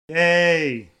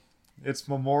Yay! It's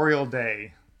Memorial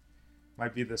Day.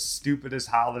 Might be the stupidest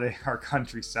holiday our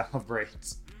country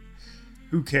celebrates.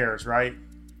 Who cares, right?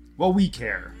 Well, we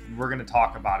care, and we're going to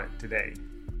talk about it today.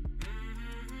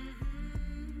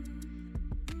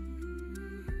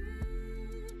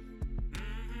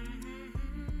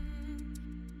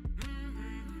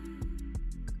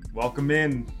 Welcome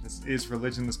in. This is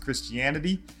Religionless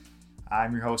Christianity.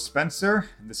 I'm your host, Spencer,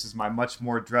 and this is my much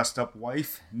more dressed up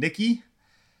wife, Nikki.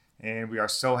 And we are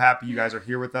so happy you guys are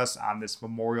here with us on this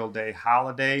Memorial Day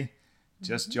holiday.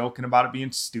 Just joking about it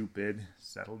being stupid.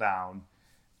 Settle down.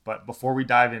 But before we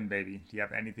dive in, baby, do you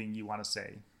have anything you want to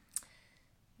say?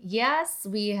 Yes,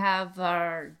 we have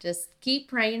just keep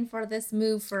praying for this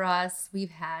move for us. We've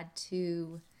had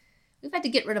to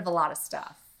get rid of a lot of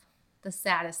stuff. The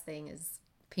saddest thing is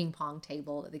ping pong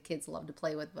table that the kids love to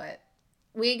play with, but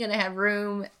we ain't gonna have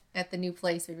room at the new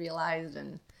place, we realized,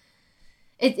 and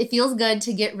it feels good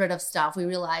to get rid of stuff. We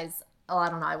realize, I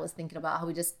don't know, I was thinking about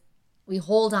how we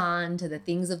hold on to the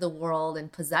things of the world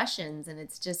and possessions, and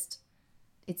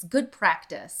it's good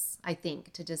practice, I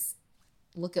think, to just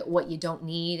look at what you don't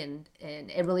need, and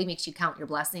it really makes you count your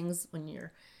blessings when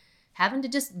you're having to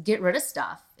just get rid of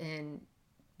stuff and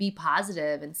be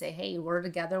positive and say, hey, we're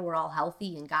together, we're all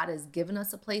healthy, and God has given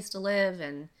us a place to live.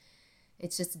 And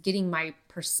it's just getting my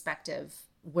perspective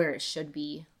where it should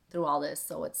be through all this.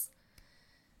 So it's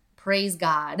praise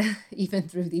God, even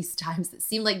through these times that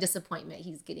seem like disappointment,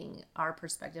 he's getting our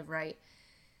perspective right.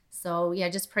 So yeah,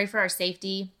 just pray for our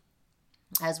safety.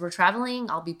 As we're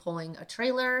traveling, I'll be pulling a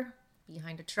trailer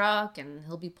behind a truck, and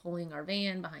he'll be pulling our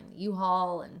van behind the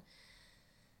U-Haul. And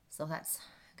so that's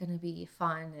going to be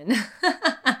fun. And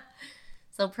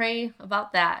so pray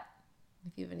about that.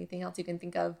 If you have anything else you can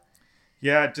think of.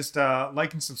 Yeah, just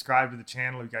like and subscribe to the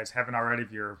channel if you guys haven't already.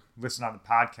 If you're listening on the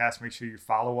podcast, make sure you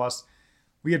follow us.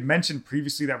 We had mentioned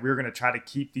previously that we were going to try to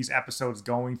keep these episodes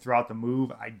going throughout the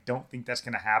move. I don't think that's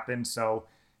going to happen. So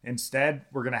instead,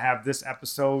 we're going to have this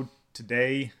episode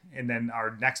today, and then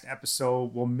our next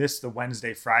episode, we'll miss the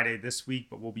Wednesday, Friday this week,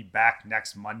 but we'll be back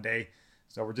next Monday.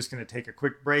 So we're just going to take a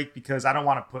quick break because I don't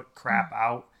want to put crap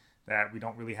out that we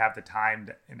don't really have the time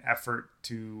and effort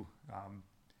to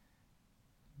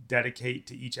dedicate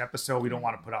to each episode. We don't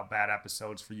want to put out bad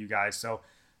episodes for you guys. So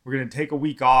we're going to take a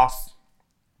week off.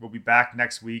 We'll be back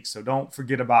next week. So don't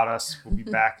forget about us. We'll be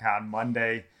back on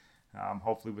Monday,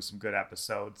 hopefully with some good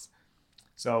episodes.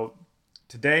 So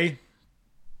today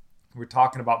we're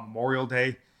talking about Memorial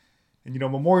Day. And,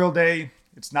 Memorial Day,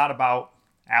 it's not about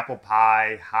apple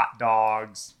pie, hot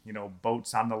dogs,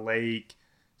 boats on the lake,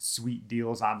 sweet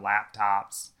deals on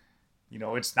laptops.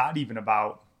 It's not even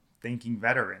about thanking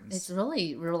veterans. It's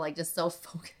really, we're like just so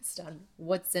focused on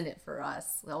what's in it for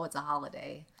us. Oh, it's a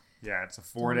holiday. Yeah, it's a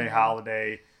 4-day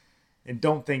holiday. And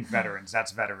don't thank veterans.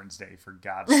 That's Veterans Day, for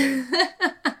God's sake.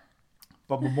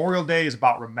 But Memorial Day is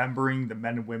about remembering the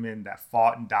men and women that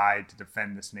fought and died to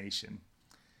defend this nation.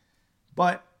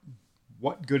 But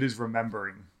what good is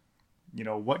remembering?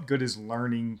 What good is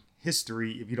learning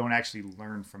history if you don't actually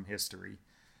learn from history?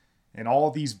 And all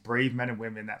these brave men and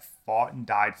women that fought and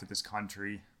died for this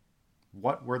country,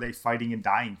 what were they fighting and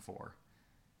dying for?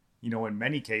 In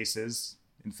many cases,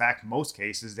 in fact, most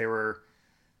cases, they were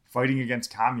fighting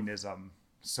against communism,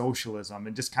 socialism,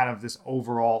 and just kind of this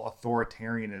overall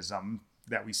authoritarianism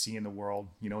that we see in the world.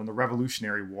 In the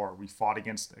Revolutionary War, we fought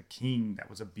against a king that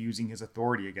was abusing his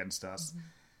authority against us.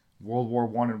 Mm-hmm. World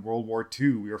War I and World War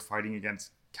II, we were fighting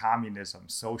against communism,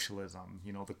 socialism,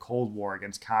 the Cold War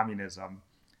against communism,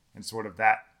 and sort of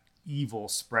that evil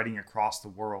spreading across the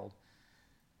world.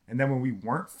 And then when we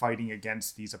weren't fighting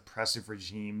against these oppressive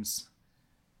regimes,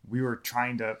 we were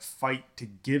trying to fight to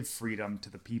give freedom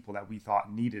to the people that we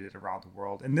thought needed it around the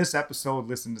world. And this episode,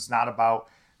 listen, it's not about,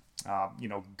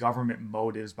 government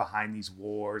motives behind these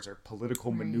wars or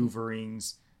political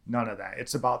maneuverings. None of that.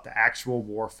 It's about the actual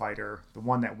war fighter, the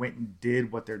one that went and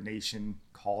did what their nation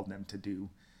called them to do.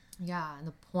 Yeah, and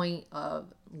the point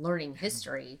of learning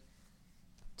history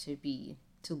to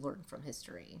learn from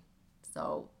history.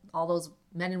 So all those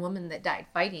men and women that died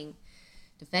fighting,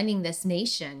 defending this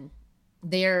nation,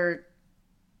 they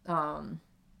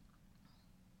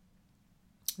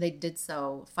did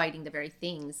so fighting the very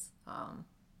things,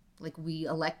 like we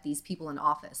elect these people in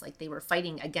office, like they were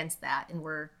fighting against that, and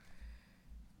we're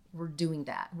doing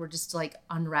that. We're just like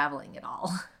unraveling it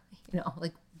all,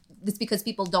 like it's because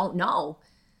people don't know.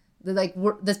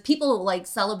 The people like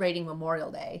celebrating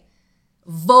Memorial Day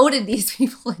voted these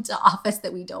people into office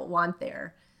that we don't want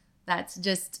there. That's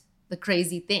just the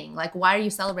crazy thing. Like, why are you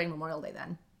celebrating Memorial Day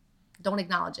then? Don't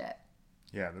acknowledge it.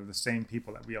 Yeah, they're the same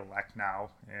people that we elect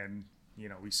now, and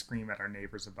we scream at our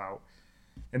neighbors about.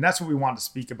 And that's what we want to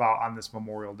speak about on this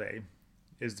Memorial Day,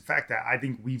 is the fact that I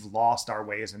think we've lost our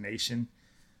way as a nation.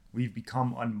 We've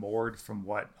become unmoored from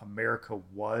what America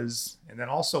was, and then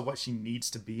also what she needs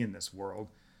to be in this world.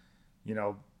 You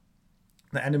know,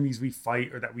 the enemies we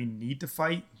fight or that we need to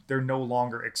fight, they're no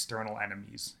longer external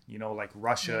enemies. You know, like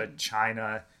Russia,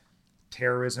 China,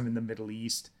 terrorism in the Middle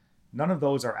East. None of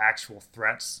those are actual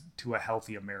threats to a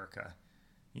healthy America.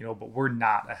 You know, but we're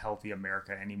not a healthy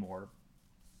America anymore.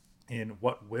 And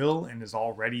what will and is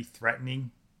already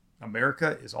threatening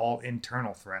America is all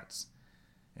internal threats.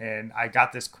 And I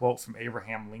got this quote from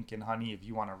Abraham Lincoln, honey, if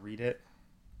you want to read it.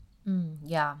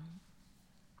 Yeah.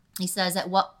 He says, "At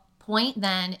what point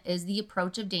then is the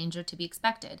approach of danger to be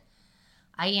expected?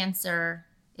 I answer,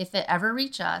 if it ever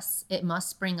reach us, it must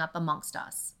spring up amongst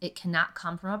us. It cannot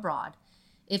come from abroad.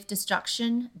 If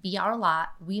destruction be our lot,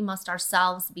 we must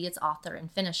ourselves be its author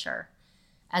and finisher.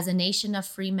 As a nation of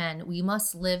free men, we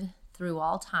must live through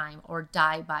all time or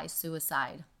die by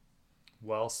suicide."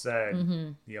 Well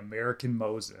said. The American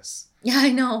Moses. Yeah,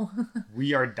 I know.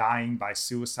 We are dying by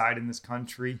suicide in this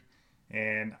country.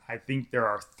 And I think there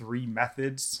are three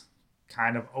methods,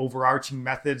 kind of overarching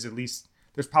methods. At least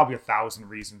there's probably 1,000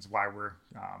 reasons why we're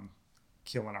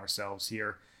killing ourselves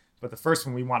here. But the first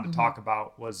one we wanted to talk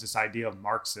about was this idea of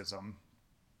Marxism.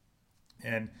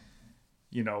 And,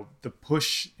 you know, the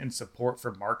push and support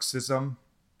for Marxism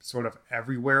sort of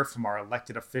everywhere, from our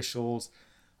elected officials,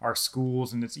 our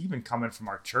schools, and it's even coming from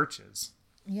our churches.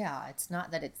 Yeah, it's not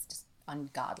that it's just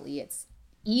ungodly. It's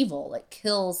evil. It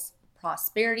kills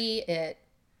prosperity. It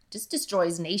just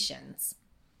destroys nations.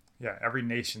 Yeah, every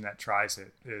nation that tries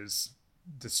it is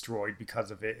destroyed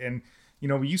because of it. And, you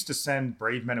know, we used to send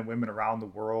brave men and women around the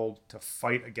world to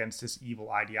fight against this evil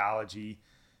ideology.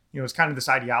 You know, it's kind of this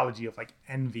ideology of like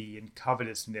envy and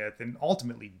covetousness and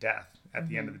ultimately death at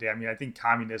the end of the day. I mean, I think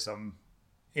communism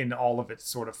in all of its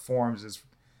sort of forms is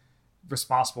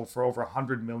responsible for over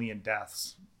 100 million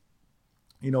deaths.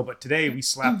 You know, but today we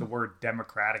slap the word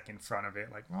democratic in front of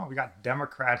it. Like, well, we got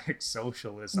democratic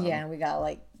socialism. Yeah, we got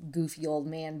like goofy old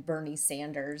man Bernie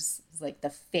Sanders is like the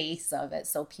face of it,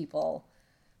 so people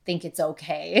think it's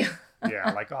okay.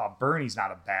 Yeah, like, oh, Bernie's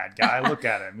not a bad guy. Look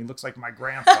at him. He looks like my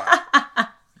grandpa.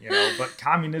 You know, but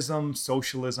communism,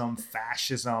 socialism,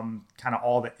 fascism, kind of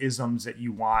all the isms that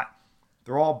you want,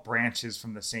 they're all branches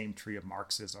from the same tree of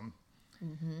Marxism.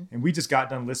 And we just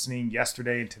got done listening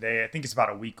yesterday and today. I think it's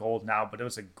about a week old now, but it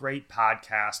was a great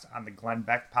podcast on the Glenn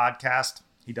Beck podcast.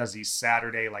 He does these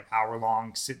Saturday, like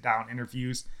hour-long sit-down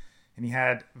interviews. And he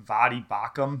had Vadi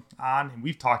Bakum on. And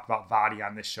we've talked about Vadi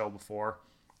on this show before.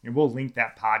 And we'll link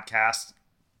that podcast.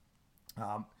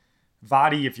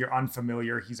 Vadi, if you're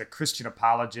unfamiliar, he's a Christian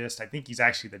apologist. I think he's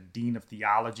actually the dean of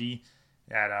theology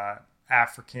at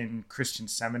African Christian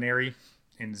Seminary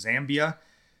in Zambia.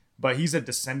 But he's a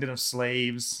descendant of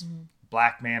slaves,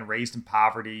 black man raised in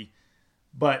poverty.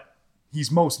 But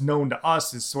he's most known to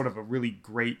us as sort of a really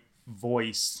great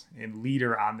voice and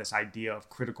leader on this idea of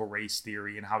critical race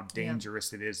theory and how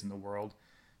dangerous it is in the world.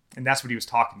 And that's what he was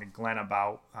talking to Glenn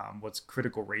about, what's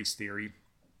critical race theory.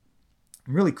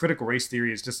 And really, critical race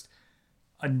theory is just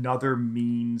another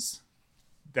means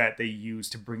that they use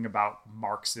to bring about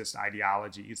Marxist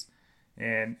ideologies.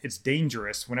 And it's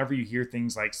dangerous whenever you hear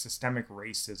things like systemic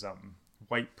racism,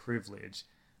 white privilege,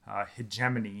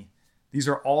 hegemony. These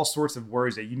are all sorts of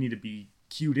words that you need to be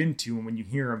cued into. And when you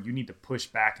hear them, you need to push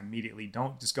back immediately.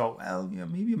 Don't just go, well, you know,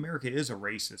 maybe America is a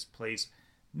racist place.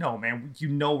 No, man, you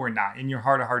know we're not. In your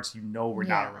heart of hearts, you know we're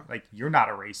not. Like, you're not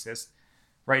a racist,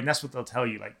 right? And that's what they'll tell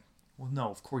you. Like, well, no,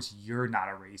 of course you're not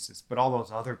a racist, but all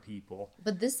those other people.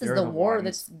 But this is the war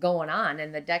that's going on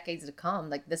in the decades to come.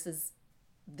 Like, this is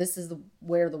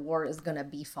where the war is going to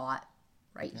be fought,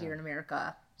 right here in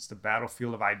America. It's the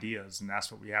battlefield of ideas, and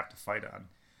that's what we have to fight on.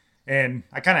 And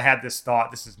I kind of had this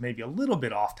thought. This is maybe a little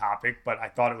bit off topic, but I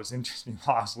thought it was interesting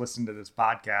while I was listening to this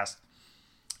podcast.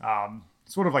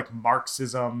 Sort of like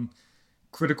Marxism,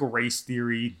 critical race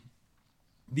theory.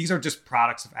 These are just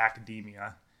products of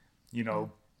academia. You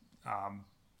know,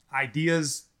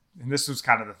 ideas, and this was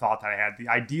kind of the thought that I had. The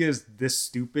ideas this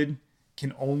stupid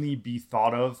can only be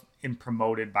thought of and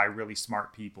promoted by really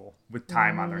smart people with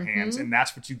time on their hands. And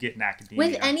that's what you get in academia.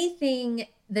 With anything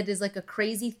that is like a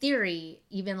crazy theory,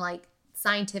 even like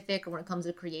scientific or when it comes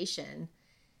to creation,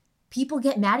 people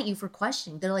get mad at you for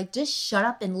questioning. They're like, just shut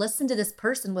up and listen to this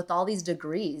person with all these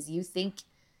degrees. You think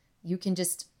you can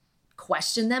just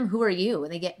question them? Who are you?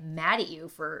 And they get mad at you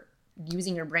for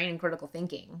using your brain and critical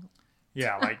thinking.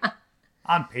 Yeah, like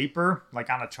on paper,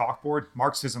 like on a chalkboard,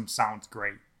 Marxism sounds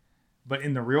great. But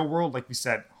in the real world, like we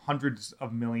said, hundreds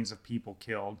of millions of people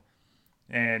killed.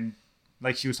 And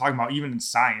like she was talking about, even in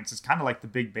science, it's kind of like the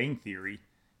Big Bang Theory.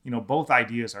 Both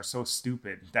ideas are so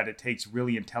stupid that it takes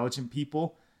really intelligent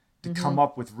people to come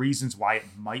up with reasons why it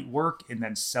might work and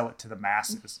then sell it to the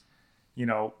masses.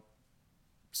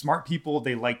 Smart people,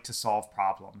 they like to solve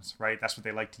problems, right? That's what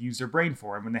they like to use their brain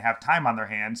for. And when they have time on their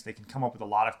hands, they can come up with a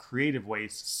lot of creative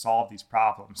ways to solve these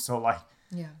problems. So like,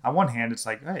 on one hand, it's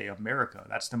like, hey, America,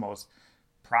 that's the most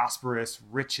prosperous,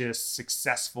 richest,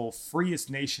 successful, freest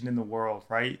nation in the world,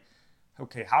 right?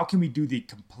 Okay, how can we do the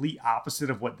complete opposite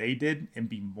of what they did and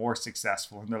be more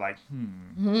successful? And they're like,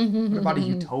 what about a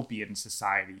utopian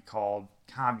society called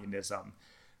communism,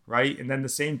 right? And then the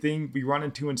same thing we run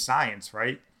into in science,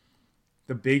 right?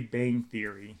 The Big Bang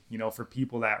Theory, for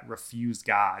people that refuse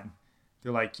God.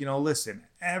 They're like, listen,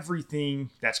 everything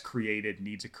that's created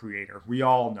needs a creator. We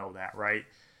all know that, right?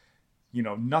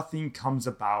 Nothing comes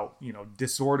about,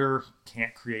 disorder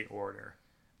can't create order.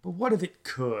 But what if it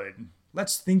could?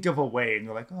 Let's think of a way. And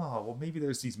they're like, oh, well, maybe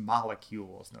there's these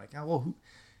molecules. And they're like, oh, well,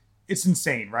 it's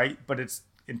insane, right? But it's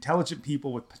intelligent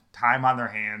people with time on their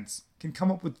hands can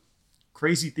come up with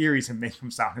crazy theories and make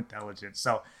them sound intelligent.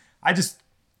 So I just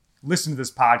listened to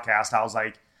this podcast. I was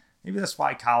like, maybe that's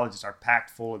why colleges are packed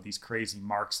full of these crazy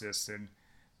Marxists and,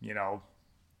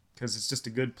 because it's just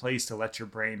a good place to let your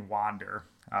brain wander.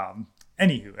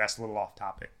 Anywho, that's a little off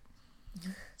topic.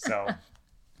 So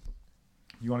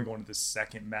you want to go into the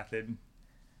second method?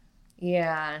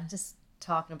 Yeah, just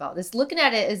talking about this, looking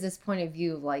at it as this point of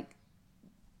view of like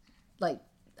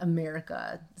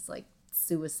America, it's like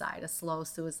suicide, a slow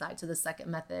suicide. So the second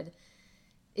method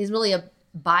is really a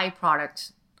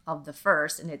byproduct of the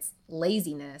first, and it's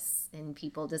laziness and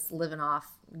people just living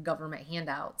off government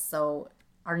handouts. So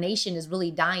our nation is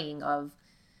really dying of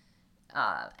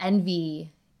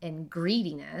envy and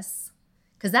greediness,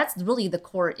 because that's really the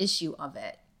core issue of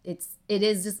it. It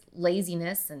is just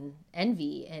laziness and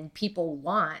envy, and people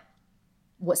want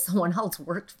what someone else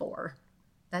worked for.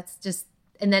 That's just,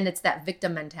 and then it's that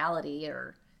victim mentality,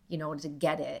 or to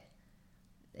get it.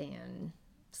 And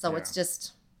so it's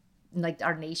just like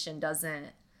our nation doesn't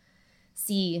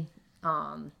see,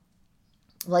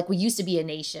 like we used to be a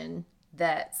nation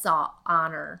that saw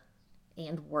honor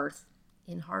and worth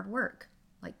in hard work.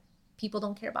 Like people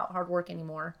don't care about hard work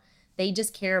anymore. They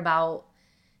just care about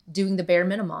doing the bare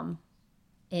minimum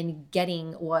and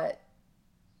getting what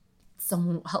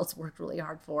someone else worked really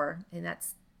hard for. And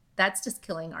that's just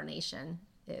killing our nation.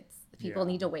 It's people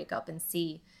need to wake up and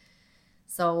see.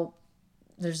 So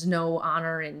there's no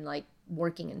honor in like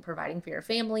working and providing for your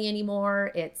family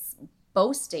anymore. It's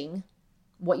boasting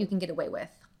what you can get away with.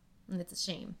 And it's a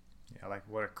shame. Yeah, like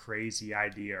what a crazy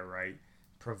idea, right?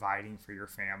 Providing for your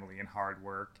family and hard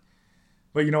work.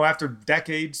 But, after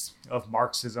decades of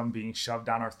Marxism being shoved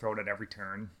down our throat at every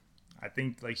turn, I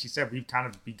think, like she said, we've kind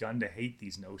of begun to hate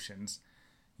these notions.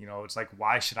 It's like,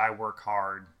 why should I work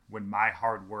hard when my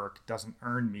hard work doesn't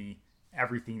earn me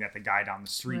everything that the guy down the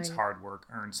street's hard work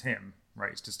earns him,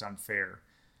 right? It's just unfair.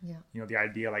 Yeah. The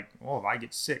idea like, oh, if I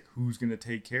get sick, who's going to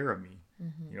take care of me?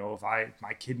 If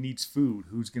my kid needs food,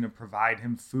 who's going to provide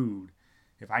him food?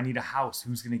 If I need a house,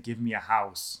 who's going to give me a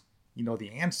house?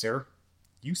 The answer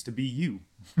used to be you,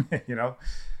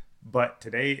 but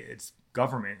today it's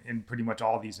government in pretty much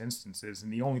all these instances.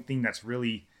 And the only thing that's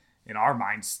really in our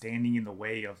minds standing in the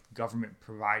way of government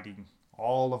providing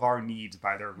all of our needs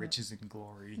by their riches and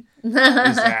glory is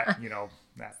that,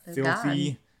 that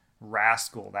filthy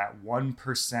rascal, that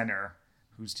 1%er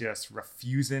who's just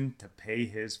refusing to pay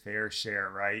his fair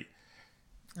share, right?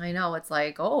 I know. It's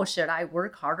like, oh, should I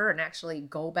work harder and actually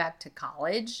go back to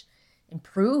college?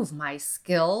 Improve my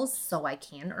skills so I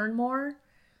can earn more?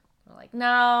 We're like,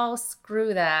 no,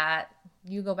 screw that.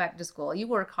 You go back to school. You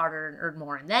work harder and earn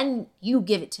more, and then you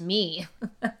give it to me.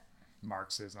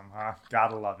 Marxism, huh?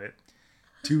 Gotta love it.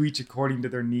 To each according to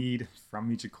their need,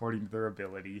 from each according to their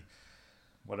ability.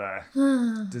 What a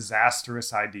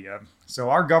disastrous idea. So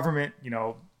our government,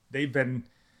 they've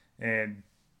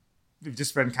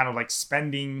just been kind of like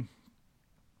spending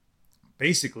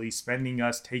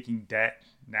us, taking debt,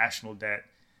 national debt,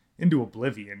 into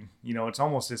oblivion. It's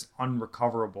almost this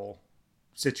unrecoverable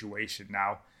situation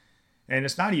now. And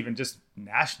it's not even just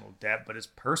national debt, but it's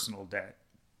personal debt.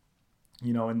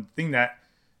 And the thing that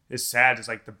is sad is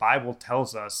like the Bible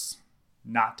tells us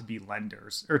not to be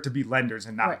lenders, or to be lenders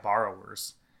and not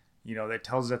borrowers. That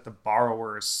tells us that the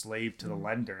borrower is slave to the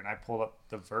lender. And I pulled up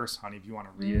the verse, honey, if you want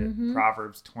to read it.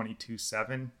 Proverbs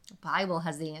 22:7. The Bible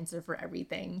has the answer for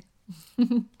everything.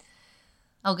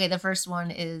 Okay, the first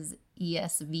one is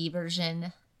ESV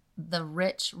version. The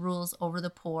rich rules over the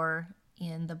poor,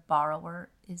 and the borrower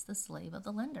is the slave of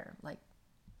the lender.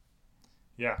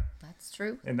 Yeah. That's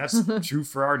true. And that's true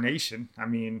for our nation. I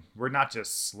mean, we're not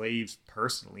just slaves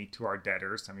personally to our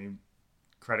debtors. I mean,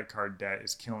 credit card debt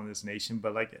is killing this nation,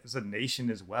 but like as a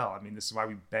nation as well. I mean, this is why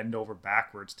we bend over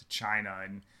backwards to China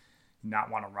and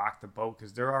not want to rock the boat,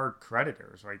 because there are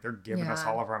creditors, right? They're giving us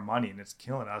all of our money and it's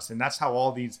killing us. And that's how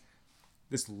all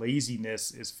this laziness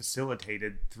is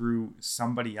facilitated, through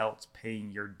somebody else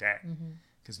paying your debt,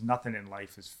 because nothing in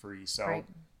life is free. So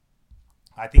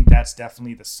I think that's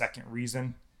definitely the second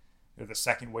reason, or the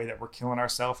second way that we're killing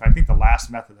ourselves. I think the last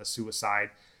method of suicide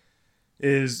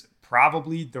is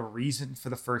probably the reason for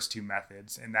the first two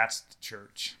methods, and that's the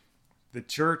church. The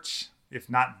church, if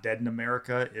not dead in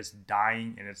America, is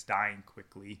dying, and it's dying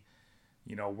quickly.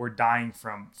 You know, we're dying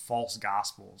from false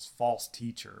gospels, false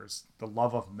teachers, the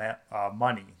love of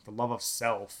money, the love of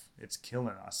self. It's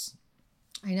killing us.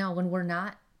 I know, when we're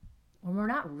not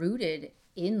rooted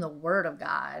in the Word of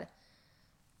God,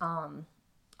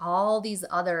 all these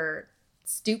other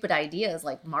stupid ideas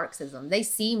like Marxism, they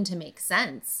seem to make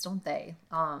sense, don't they?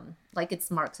 Like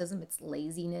it's Marxism, it's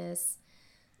laziness.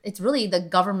 It's really the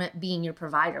government being your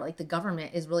provider. Like the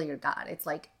government is really your God. It's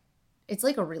like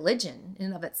a religion in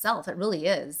and of itself. It really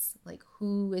is. Like,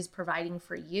 who is providing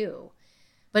for you?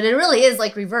 But it really is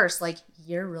like reverse. Like,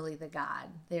 you're really the God.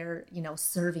 They're,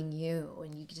 serving you,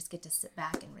 and you just get to sit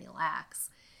back and relax.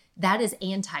 That is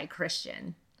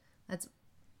anti-Christian. That's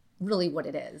really what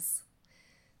it is.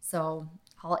 So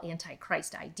all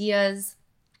anti-Christ ideas.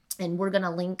 And we're going to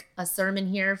link a sermon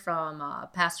here from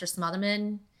Pastor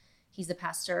Smotherman. He's the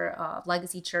pastor of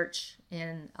Legacy Church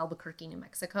in Albuquerque, New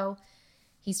Mexico.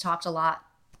 He's talked a lot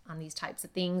on these types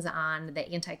of things, on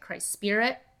the Antichrist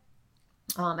spirit.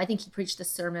 I think he preached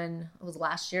this sermon, it was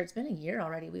last year. It's been a year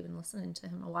already. We've been listening to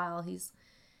him a while. He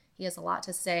has a lot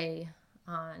to say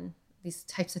on these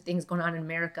types of things going on in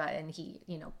America, and he,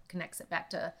 connects it back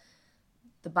to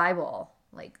the Bible.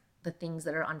 Like, the things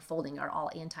that are unfolding are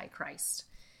all Antichrist.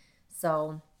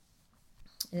 So,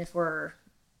 and if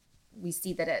we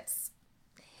see that it's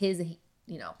his,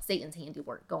 Satan's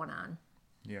handiwork going on.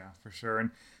 Yeah, for sure. And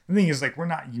the thing is, like, we're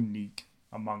not unique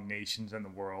among nations in the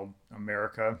world.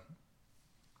 America,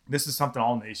 this is something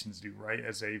all nations do, right?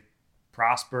 As they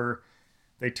prosper,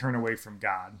 they turn away from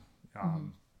God.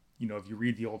 If you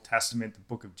read the Old Testament, the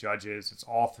book of Judges, it's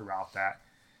all throughout that,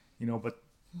 but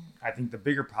I think the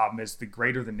bigger problem is, the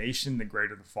greater the nation, the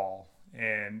greater the fall.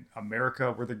 And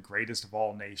America, we're the greatest of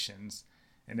all nations.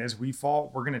 And as we fall,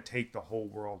 we're going to take the whole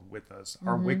world with us.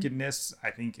 Our wickedness,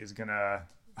 I think, is going to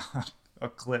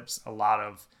eclipse a lot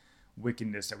of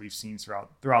wickedness that we've seen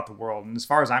throughout the world. And as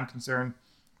far as I'm concerned,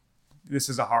 this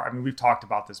is we've talked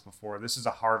about this before. This is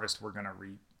a harvest we're going to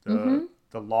reap.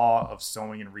 The law of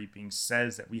sowing and reaping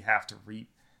says that we have to reap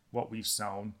what we've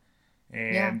sown.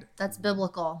 And that's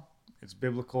biblical. It's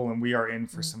biblical, and we are in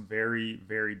for some very,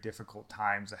 very difficult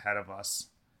times ahead of us.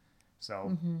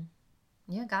 So,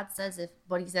 yeah, God says,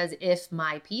 if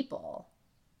my people,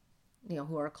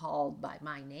 who are called by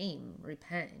my name,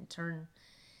 repent and turn.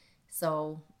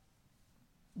 So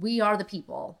we are the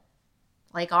people.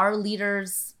 Like, our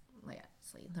leaders,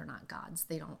 obviously they're not gods.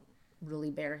 They don't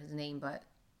really bear his name, but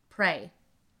pray.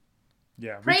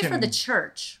 Yeah. Pray for the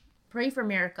church. Pray for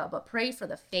America, but pray for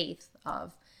the faith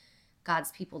of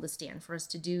God's people to stand, for us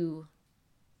to do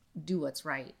what's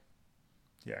right.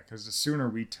 Yeah, because the sooner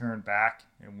we turn back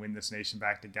and win this nation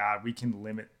back to God, we can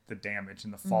limit the damage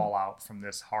and the fallout from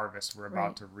this harvest we're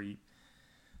about to reap.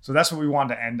 So that's what we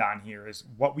wanted to end on here, is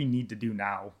what we need to do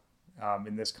now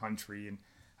in this country. And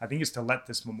I think it's to let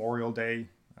this Memorial Day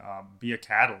be a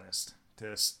catalyst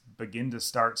to begin to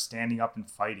start standing up and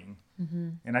fighting.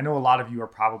 And I know a lot of you are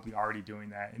probably already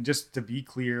doing that. And just to be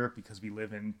clear, because we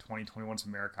live in 2021's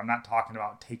America, I'm not talking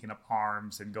about taking up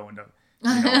arms and going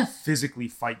to physically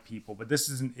fight people, but this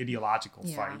is an ideological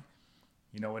fight.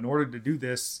 In order to do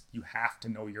this, you have to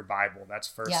know your Bible. That's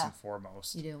first and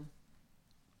foremost. You do.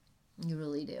 You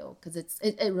really do. Because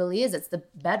it really is. It's the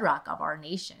bedrock of our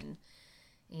nation.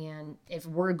 And if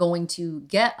we're going to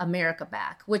get America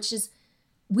back, which is,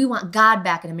 we want God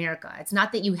back in America. It's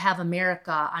not that you have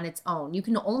America on its own. You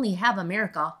can only have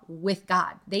America with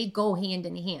God. They go hand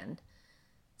in hand.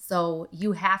 So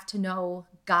you have to know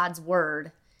God's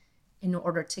word in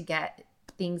order to get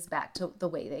things back to the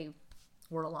way they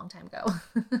were a long time ago.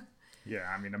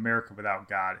 Yeah, America without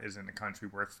God isn't a country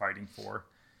worth fighting for.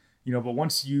 But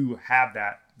once you have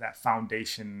that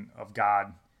foundation of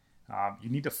God, you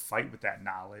need to fight with that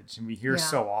knowledge. And we hear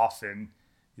so often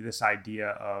this idea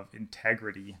of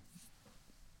integrity.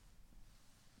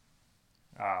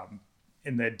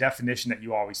 And the definition that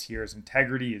you always hear is,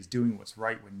 integrity is doing what's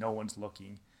right when no one's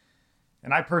looking.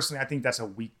 And I think that's a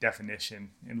weak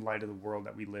definition in light of the world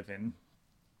that we live in.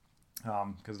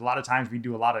 Because a lot of times we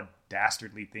do a lot of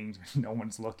dastardly things when no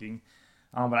one's looking.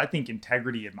 But I think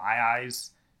integrity in my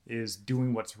eyes is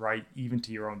doing what's right, even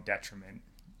to your own detriment.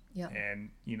 Yep. And,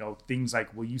 things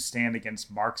like, will you stand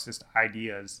against Marxist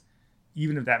ideas,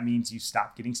 even if that means you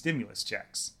stop getting stimulus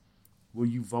checks? Will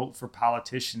you vote for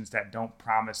politicians that don't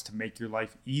promise to make your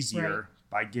life easier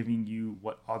by giving you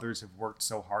what others have worked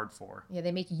so hard for? Yeah,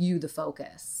 they make you the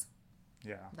focus.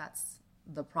 Yeah. That's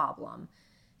the problem.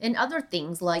 And other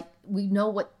things, like we know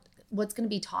what's going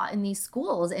to be taught in these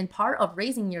schools. And part of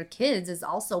raising your kids is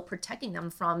also protecting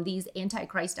them from these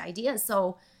antichrist ideas.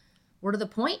 So we're to the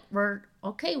point where,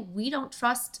 okay, we don't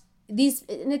trust these.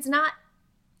 And it's not,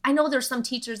 I know there's some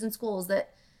teachers in schools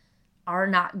that are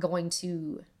not going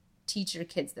to teach your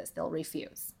kids this. They'll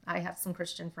refuse. I have some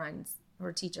Christian friends who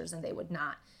are teachers and they would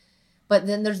not. But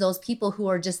then there's those people who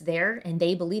are just there and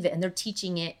they believe it and they're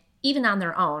teaching it even on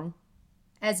their own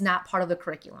as not part of the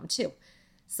curriculum too.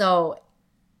 So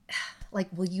like,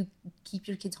 will you keep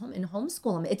your kids home and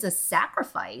homeschool them? It's a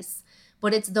sacrifice,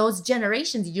 but it's those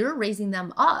generations, you're raising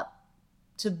them up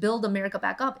to build America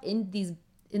back up in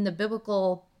the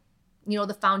biblical,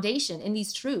 the foundation, in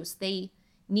these truths. They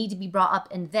need to be brought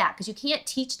up in that, because you can't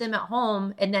teach them at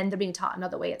home and then they're being taught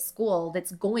another way at school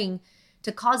that's going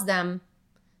to cause them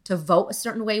to vote a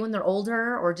certain way when they're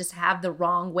older, or just have the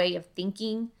wrong way of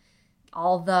thinking.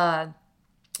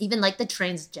 Even like the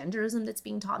transgenderism that's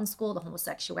being taught in school, the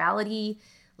homosexuality,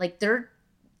 like they're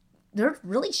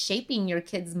really shaping your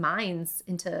kids' minds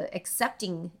into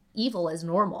accepting evil as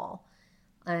normal.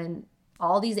 And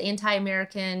all these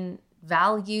anti-American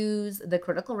values, the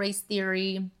critical race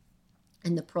theory,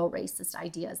 and the pro-racist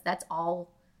ideas, that's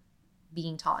all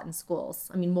being taught in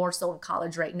schools. I mean, more so in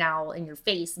college right now in your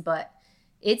face, but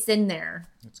it's in there.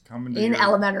 It's coming to in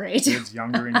elementary. Kids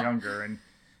younger and younger. And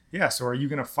yeah, so are you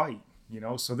going to fight?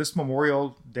 So this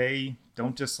Memorial Day,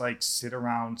 don't just like sit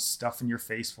around stuffing your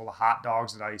face full of hot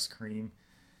dogs and ice cream.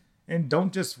 And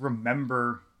don't just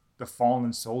remember the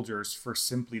fallen soldiers for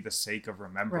simply the sake of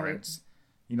remembrance.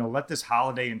 Right. Let this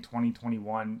holiday in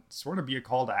 2021 sort of be a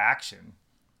call to action.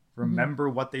 Remember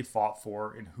what they fought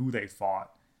for and who they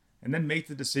fought, and then make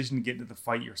the decision to get into the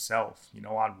fight yourself.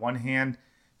 On one hand,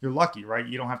 you're lucky, right?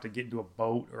 You don't have to get into a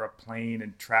boat or a plane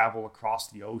and travel across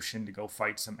the ocean to go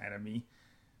fight some enemy.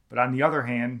 But on the other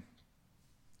hand,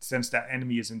 since that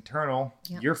enemy is internal,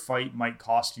 your fight might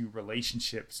cost you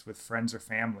relationships with friends or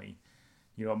family.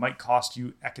 It might cost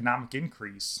you economic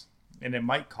increase, and it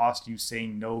might cost you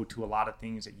saying no to a lot of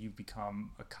things that you've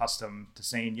become accustomed to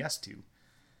saying yes to.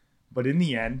 But in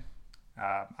the end,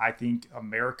 I think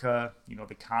America,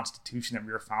 the Constitution that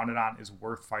we were founded on, is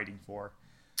worth fighting for.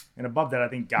 And above that, I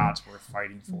think God's worth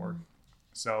fighting for.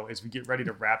 So as we get ready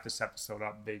to wrap this episode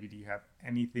up, baby, do you have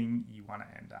anything you want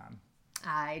to end on?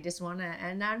 I just want to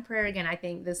end on prayer again. I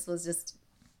think this was just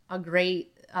a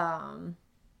great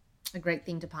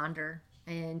thing to ponder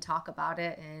and talk about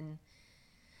it, and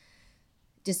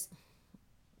just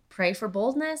pray for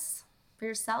boldness for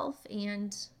yourself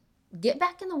and get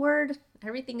back in the Word.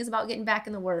 Everything is about getting back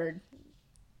in the Word,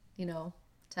 to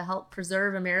help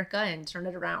preserve America and turn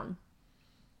it around.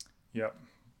 Yep.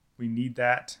 We need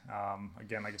that.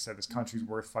 Again, like I said, this country's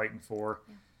worth fighting for.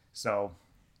 Yeah. So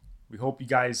we hope you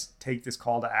guys take this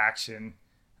call to action.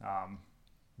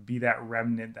 Be that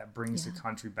remnant that brings the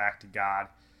country back to God,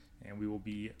 and we will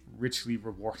be richly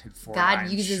rewarded for it. God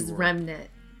uses remnant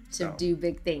to do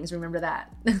big things. Remember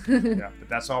that. Yeah, but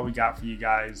that's all we got for you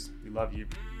guys. We love you.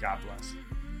 God bless.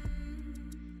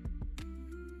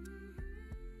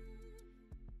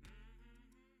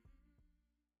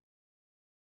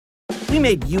 We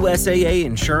made USAA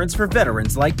insurance for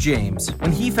veterans like James.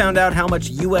 When he found out how much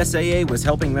USAA was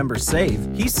helping members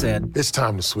save, he said, "It's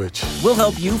time to switch. We'll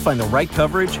help you find the right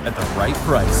coverage at the right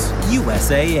price.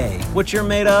 USAA. What you're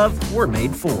made of, we're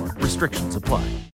made for. Restrictions apply.